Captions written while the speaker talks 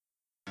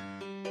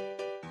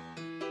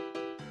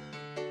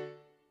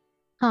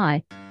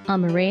Hi,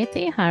 I'm Maria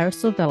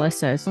Theoharis or Velo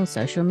Sews on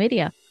social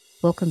media.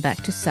 Welcome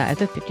back to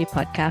SewOver50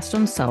 podcast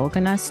on Sew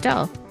Organised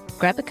Style.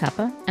 Grab a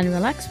cuppa and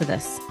relax with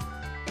us.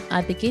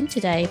 I begin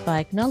today by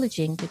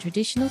acknowledging the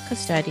traditional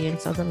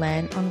custodians of the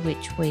land on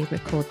which we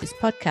record this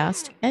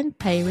podcast and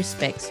pay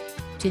respects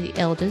to the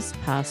elders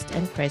past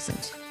and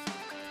present.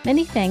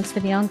 Many thanks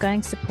for the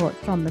ongoing support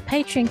from the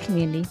Patreon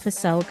community for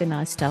Sew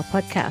Organised Style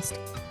podcast.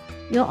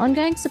 Your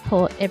ongoing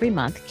support every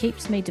month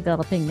keeps me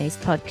developing these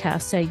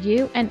podcasts so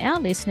you and our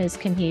listeners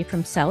can hear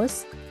from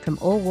sewers from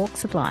all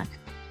walks of life.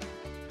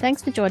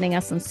 Thanks for joining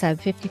us on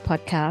SewOver50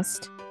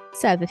 podcast.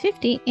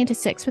 SewOver50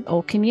 intersects with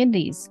all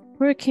communities.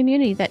 We're a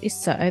community that is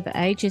so over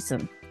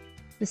ageism.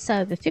 The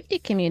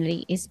SewOver50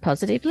 community is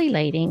positively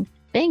leading,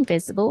 being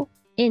visible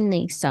in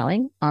the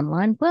sewing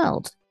online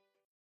world.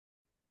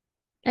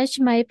 As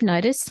you may have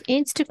noticed,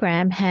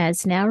 Instagram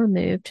has now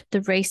removed the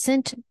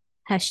recent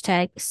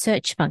hashtag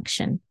search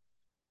function.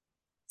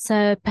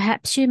 So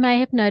perhaps you may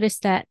have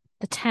noticed that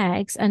the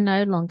tags are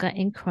no longer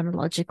in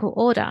chronological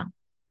order.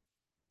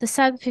 The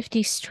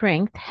SewOver50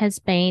 strength has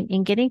been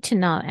in getting to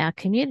know our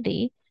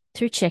community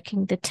through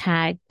checking the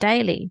tag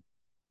daily.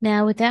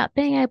 Now, without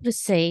being able to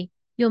see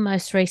your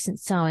most recent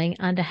sewing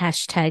under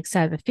hashtag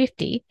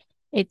SewOver50,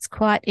 it's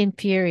quite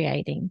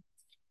infuriating.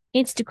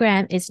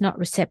 Instagram is not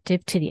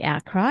receptive to the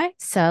outcry,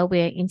 so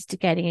we're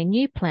instigating a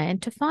new plan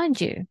to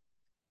find you.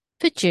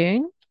 For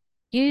June,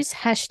 use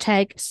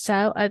hashtag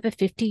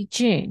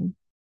SewOver50June.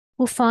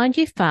 We'll find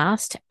you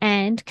fast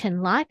and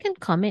can like and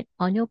comment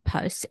on your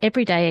posts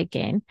every day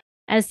again,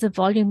 as the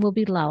volume will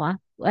be lower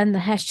and the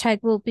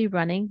hashtag will be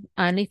running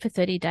only for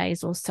 30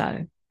 days or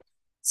so.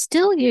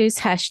 Still use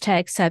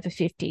hashtag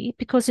SewOver50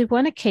 because we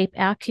want to keep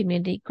our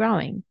community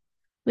growing.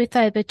 With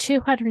over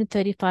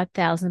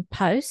 235,000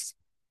 posts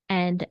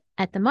and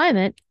at the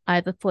moment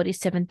over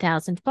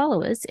 47,000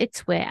 followers,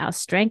 it's where our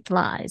strength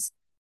lies.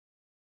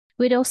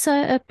 We'd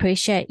also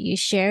appreciate you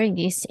sharing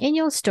this in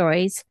your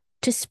stories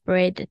to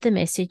spread the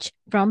message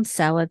from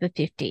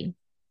SewOver50.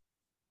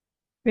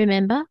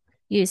 Remember,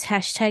 use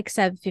hashtag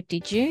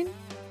SewOver50June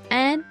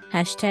and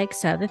hashtag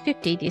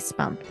SewOver50 this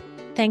month.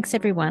 Thanks,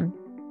 everyone.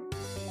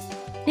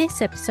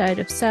 This episode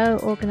of Sew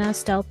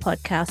Organised Style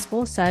podcast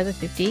for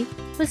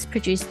SewOver50 was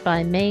produced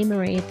by me,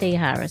 Maria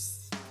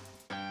Theoharis.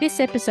 This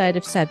episode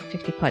of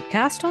SewOver50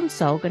 podcast on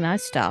Sew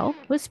Organised Style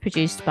was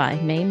produced by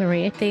me,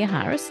 Maria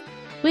Theoharis,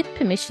 with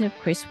permission of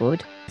Chris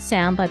Wood,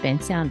 sound by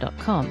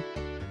bensound.com.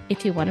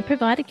 If you want to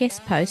provide a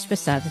guest post for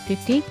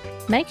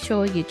SewOver50, make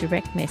sure you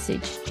direct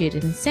message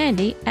Judith and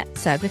Sandy at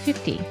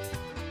SewOver50.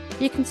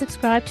 You can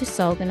subscribe to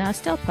Sew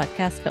Organised Style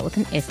podcast, but with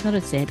an S, not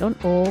a Z, on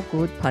all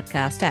good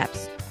podcast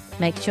apps.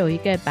 Make sure you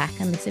go back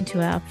and listen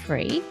to our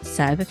free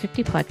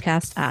SewOver50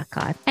 podcast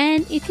archive.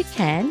 And if you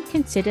can,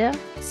 consider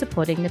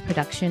supporting the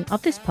production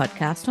of this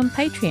podcast on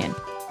Patreon.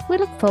 We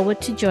look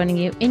forward to joining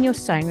you in your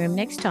sewing room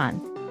next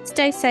time.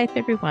 Stay safe,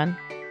 everyone.